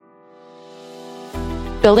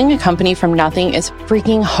Building a company from nothing is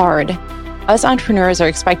freaking hard. Us entrepreneurs are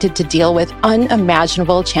expected to deal with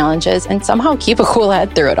unimaginable challenges and somehow keep a cool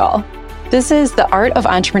head through it all. This is The Art of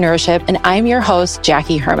Entrepreneurship, and I'm your host,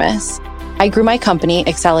 Jackie Hermes. I grew my company,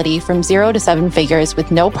 Excelity, from 0 to 7 figures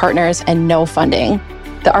with no partners and no funding.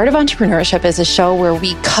 The Art of Entrepreneurship is a show where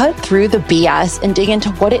we cut through the BS and dig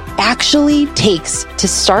into what it actually takes to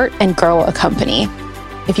start and grow a company.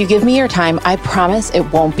 If you give me your time, I promise it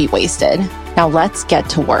won't be wasted. Now let's get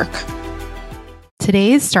to work.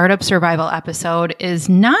 Today's startup survival episode is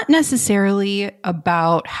not necessarily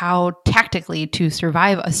about how tactically to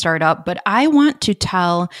survive a startup, but I want to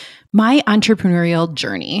tell my entrepreneurial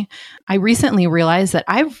journey. I recently realized that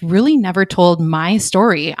I've really never told my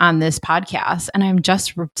story on this podcast, and I'm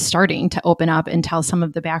just starting to open up and tell some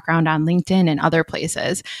of the background on LinkedIn and other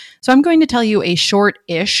places. So I'm going to tell you a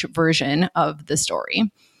short-ish version of the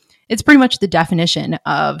story. It's pretty much the definition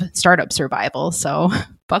of startup survival, so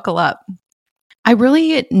buckle up. I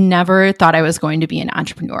really never thought I was going to be an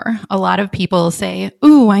entrepreneur. A lot of people say,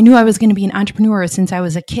 ooh, I knew I was going to be an entrepreneur since I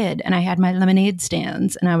was a kid and I had my lemonade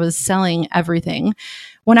stands and I was selling everything.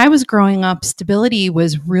 When I was growing up, stability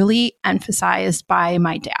was really emphasized by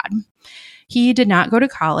my dad. He did not go to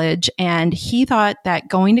college, and he thought that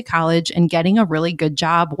going to college and getting a really good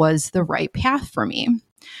job was the right path for me.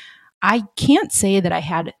 I can't say that I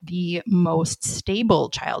had the most stable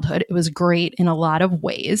childhood. It was great in a lot of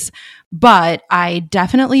ways, but I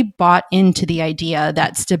definitely bought into the idea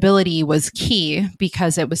that stability was key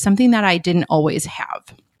because it was something that I didn't always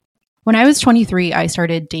have. When I was 23, I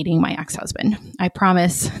started dating my ex-husband. I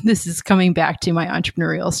promise this is coming back to my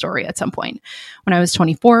entrepreneurial story at some point. When I was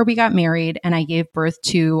 24, we got married and I gave birth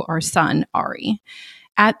to our son, Ari.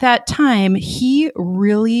 At that time, he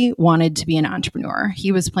really wanted to be an entrepreneur.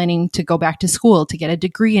 He was planning to go back to school to get a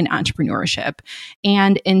degree in entrepreneurship.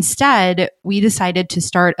 And instead, we decided to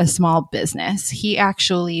start a small business. He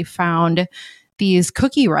actually found these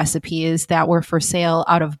cookie recipes that were for sale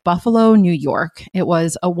out of Buffalo, New York. It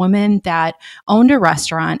was a woman that owned a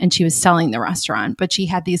restaurant and she was selling the restaurant, but she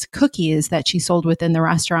had these cookies that she sold within the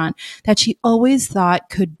restaurant that she always thought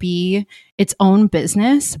could be its own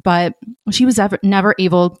business, but she was never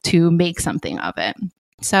able to make something of it.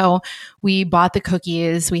 So we bought the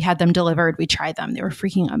cookies, we had them delivered, we tried them. They were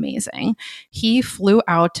freaking amazing. He flew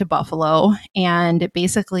out to Buffalo and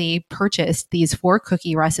basically purchased these 4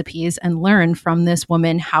 cookie recipes and learned from this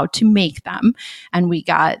woman how to make them. And we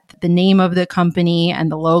got the name of the company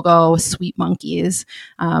and the logo, Sweet Monkeys,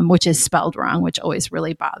 which is spelled wrong, which always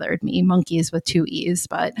really bothered me. Monkeys with 2 E's,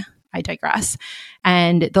 but I digress.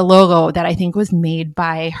 And the logo that I think was made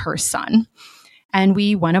by her son. And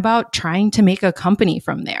we went about trying to make a company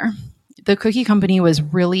from there. The cookie company was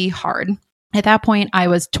really hard. At that point, I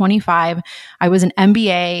was 25, I was an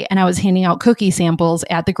MBA, and I was handing out cookie samples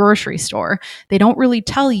at the grocery store. They don't really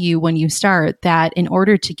tell you when you start that in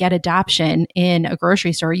order to get adoption in a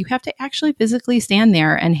grocery store, you have to actually physically stand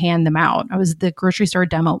there and hand them out. I was the grocery store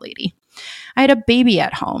demo lady. I had a baby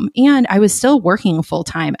at home, and I was still working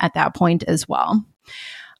full-time at that point as well.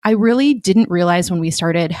 I really didn't realize when we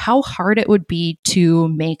started how hard it would be to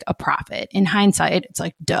make a profit. In hindsight, it's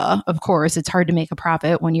like, duh, of course, it's hard to make a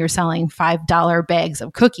profit when you're selling $5 bags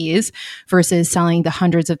of cookies versus selling the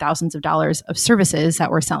hundreds of thousands of dollars of services that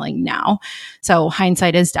we're selling now. So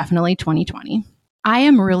hindsight is definitely 2020. I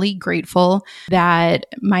am really grateful that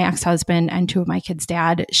my ex-husband and 2 of my kids'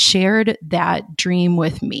 dad shared that dream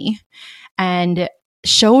with me and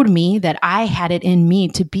showed me that I had it in me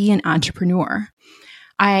to be an entrepreneur.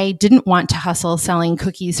 I didn't want to hustle selling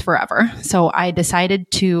cookies forever, so I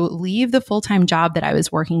decided to leave the full-time job that I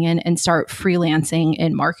was working in and start freelancing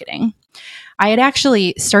in marketing. I had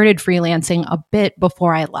actually started freelancing a bit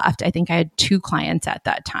before I left. I think I had 2 clients at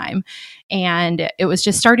that time, and it was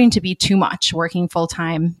just starting to be too much, working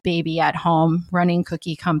full-time, baby at home, running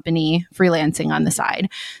cookie company, freelancing on the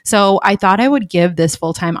side. So I thought I would give this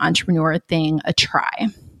full-time entrepreneur thing a try.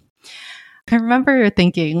 I remember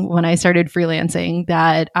thinking when I started freelancing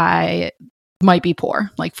that I might be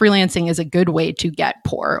poor. Like freelancing is a good way to get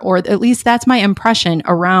poor, or at least that's my impression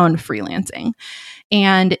around freelancing.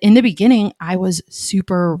 And in the beginning, I was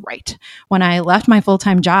super right. When I left my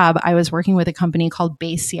full-time job, I was working with a company called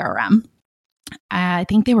Base CRM. I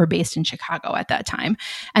think they were based in Chicago at that time,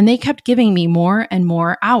 and they kept giving me more and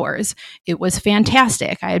more hours. It was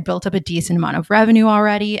fantastic. I had built up a decent amount of revenue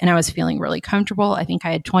already, and I was feeling really comfortable. I think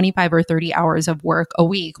I had 25 or 30 hours of work a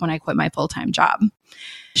week when I quit my full-time job.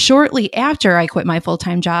 Shortly after I quit my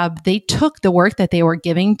full-time job, they took the work that they were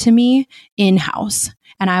giving to me in-house.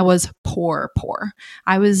 And I was poor.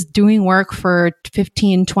 I was doing work for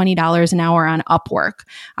 $15, $20 an hour on Upwork.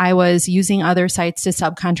 I was using other sites to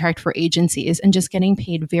subcontract for agencies and just getting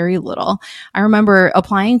paid very little. I remember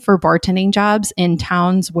applying for bartending jobs in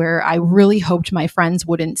towns where I really hoped my friends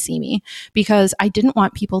wouldn't see me because I didn't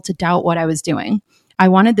want people to doubt what I was doing. I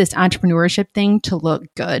wanted this entrepreneurship thing to look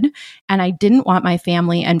good, and I didn't want my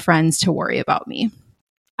family and friends to worry about me.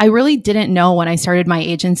 I really didn't know when I started my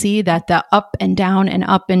agency that the up and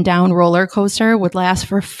down roller coaster would last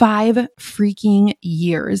for 5 freaking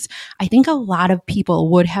years. I think a lot of people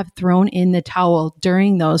would have thrown in the towel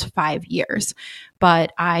during those 5 years,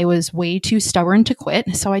 but I was way too stubborn to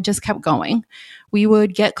quit, so I just kept going. We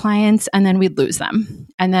would get clients and then we'd lose them.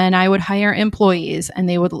 And then I would hire employees and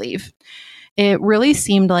they would leave. It really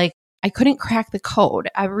seemed like I couldn't crack the code.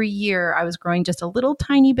 Every year I was growing just a little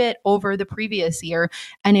tiny bit over the previous year,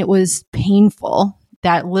 and it was painful,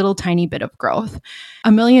 that little tiny bit of growth.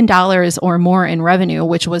 $1 million or more in revenue,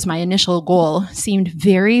 which was my initial goal, seemed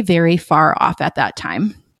very, very far off at that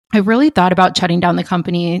time. I really thought about shutting down the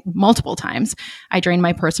company multiple times. I drained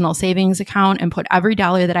my personal savings account and put every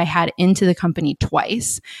dollar that I had into the company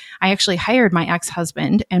twice. I actually hired my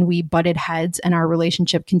ex-husband and we butted heads, and our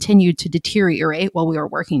relationship continued to deteriorate while we were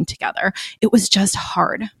working together. It was just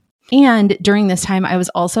hard. And during this time, I was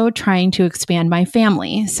also trying to expand my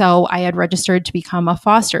family. So I had registered to become a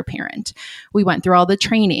foster parent. We went through all the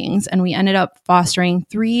trainings and we ended up fostering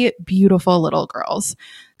 3 beautiful little girls.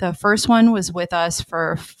 The first one was with us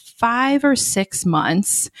for 5 or 6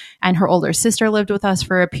 months, and her older sister lived with us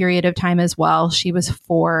for a period of time as well. She was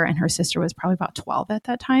 4 and her sister was probably about 12 at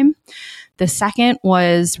that time. The second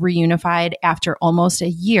was reunified after almost a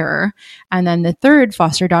year. And then the third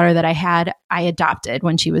foster daughter that I had, I adopted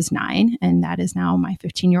when she was 9, and that is now my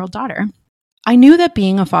 15-year-old daughter. I knew that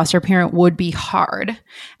being a foster parent would be hard,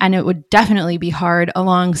 and it would definitely be hard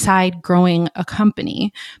alongside growing a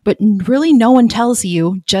company, but really no one tells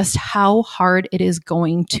you just how hard it is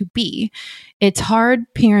going to be. It's hard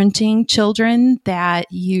parenting children that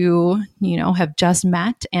you have just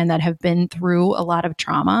met and that have been through a lot of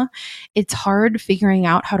trauma. It's hard figuring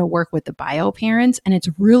out how to work with the bio parents, and it's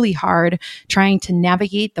really hard trying to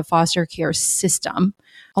navigate the foster care system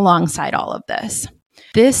alongside all of this.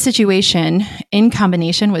 This situation, in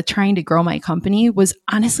combination with trying to grow my company, was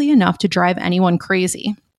honestly enough to drive anyone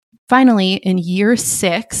crazy. Finally, in year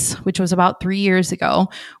 6, which was about 3 years ago,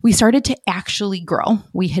 we started to actually grow.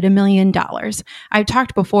 We hit $1 million. I've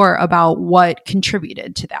talked before about what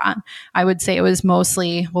contributed to that. I would say it was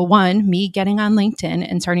mostly, well, 1, me getting on LinkedIn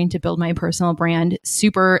and starting to build my personal brand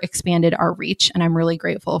super expanded our reach, and I'm really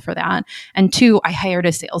grateful for that. And 2, I hired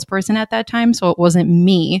a salesperson at that time, so it wasn't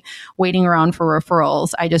me waiting around for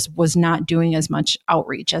referrals. I just was not doing as much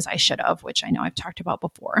outreach as I should have, which I know I've talked about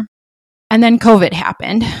before. And then COVID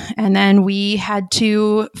happened, and then we had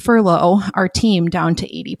to furlough our team down to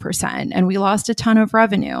 80%, and we lost a ton of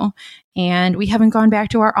revenue, and we haven't gone back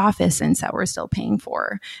to our office since that we're still paying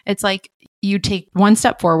for. It's like you take 1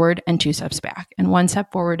 step forward and 2 steps back, and 1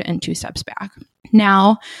 step forward and 2 steps back.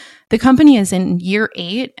 Now, the company is in year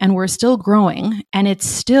 8, and we're still growing, and it's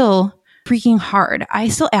still freaking hard. I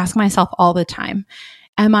still ask myself all the time,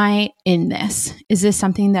 am I in this? Is this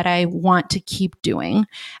something that I want to keep doing?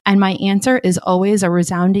 And my answer is always a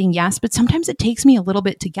resounding yes, but sometimes it takes me a little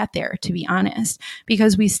bit to get there, to be honest,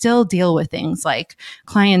 because we still deal with things like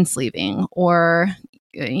clients leaving or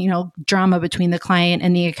drama between the client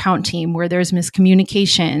and the account team where there's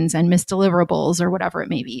miscommunications and misdeliverables or whatever it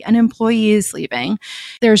may be, and employees leaving.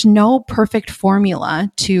 There's no perfect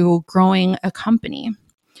formula to growing a company.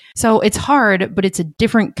 So it's hard, but it's a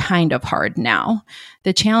different kind of hard now.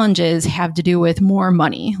 The challenges have to do with more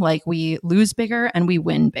money, like we lose bigger and we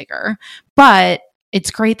win bigger. But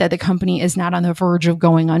it's great that the company is not on the verge of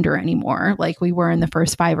going under anymore, like we were in the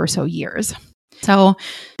first 5 or so years. So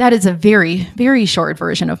that is a very, very short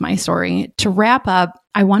version of my story. To wrap up,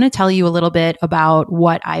 I want to tell you a little bit about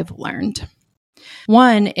what I've learned.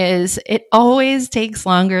 One is it always takes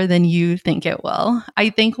longer than you think it will. I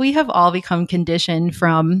think we have all become conditioned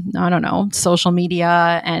from, social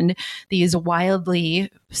media and these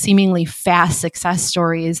wildly, seemingly fast success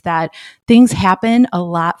stories that things happen a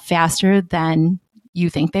lot faster than you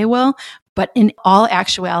think they will. But in all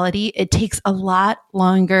actuality, it takes a lot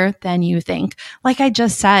longer than you think. Like I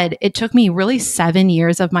just said, it took me really 7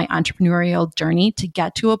 years of my entrepreneurial journey to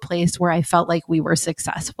get to a place where I felt like we were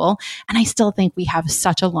successful. And I still think we have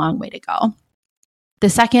such a long way to go. The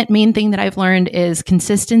second main thing that I've learned is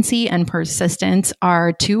consistency and persistence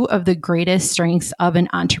are 2 of the greatest strengths of an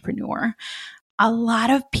entrepreneur. A lot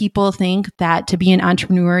of people think that to be an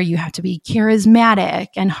entrepreneur, you have to be charismatic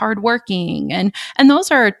and hardworking. And those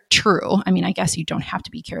are true. I mean, I guess you don't have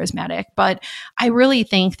to be charismatic, but I really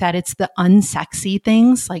think that it's the unsexy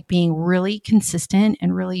things like being really consistent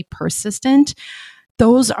and really persistent.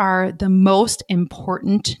 Those are the most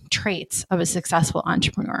important traits of a successful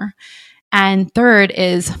entrepreneur. And third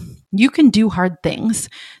is you can do hard things.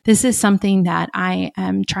 This is something that I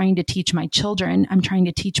am trying to teach my children. I'm trying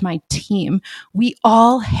to teach my team. We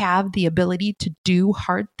all have the ability to do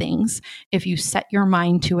hard things if you set your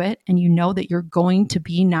mind to it and you know that you're going to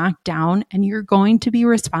be knocked down and you're going to be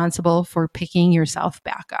responsible for picking yourself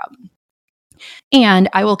back up. And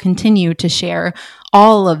I will continue to share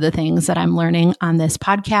all of the things that I'm learning on this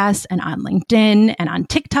podcast and on LinkedIn and on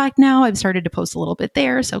TikTok now. I've started to post a little bit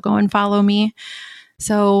there, so go and follow me.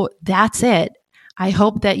 So that's it. I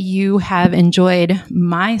hope that you have enjoyed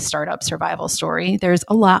my startup survival story. There's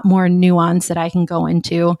a lot more nuance that I can go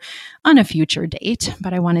into on a future date,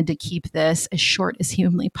 but I wanted to keep this as short as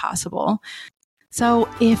humanly possible. So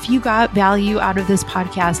if you got value out of this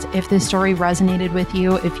podcast, if this story resonated with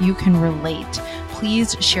you, if you can relate,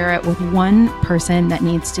 please share it with one person that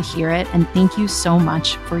needs to hear it. And thank you so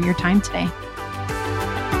much for your time today.